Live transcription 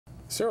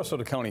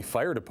Sarasota County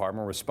Fire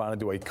Department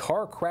responded to a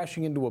car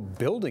crashing into a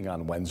building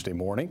on Wednesday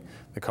morning.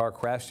 The car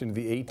crashed into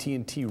the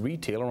AT&T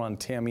retailer on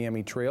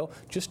Tamiami Trail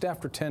just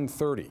after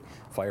 10:30.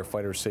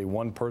 Firefighters say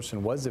one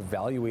person was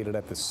evaluated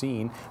at the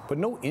scene, but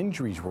no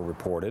injuries were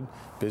reported.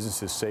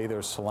 Businesses say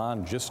their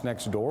salon just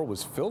next door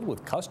was filled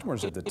with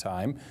customers at the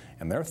time,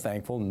 and they're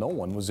thankful no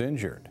one was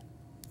injured.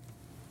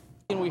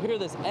 And we hear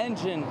this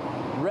engine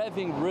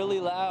revving really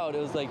loud.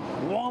 It was like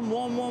whom,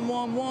 whum, whum,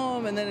 whum,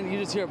 whum, and then you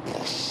just hear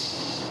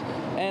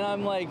and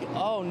I'm like,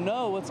 oh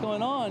no, what's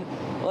going on?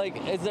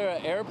 Like, is there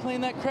an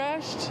airplane that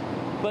crashed?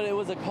 But it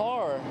was a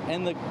car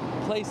in the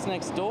place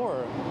next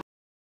door.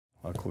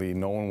 Luckily,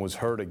 no one was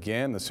hurt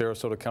again. The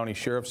Sarasota County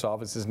Sheriff's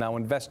Office is now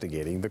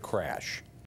investigating the crash.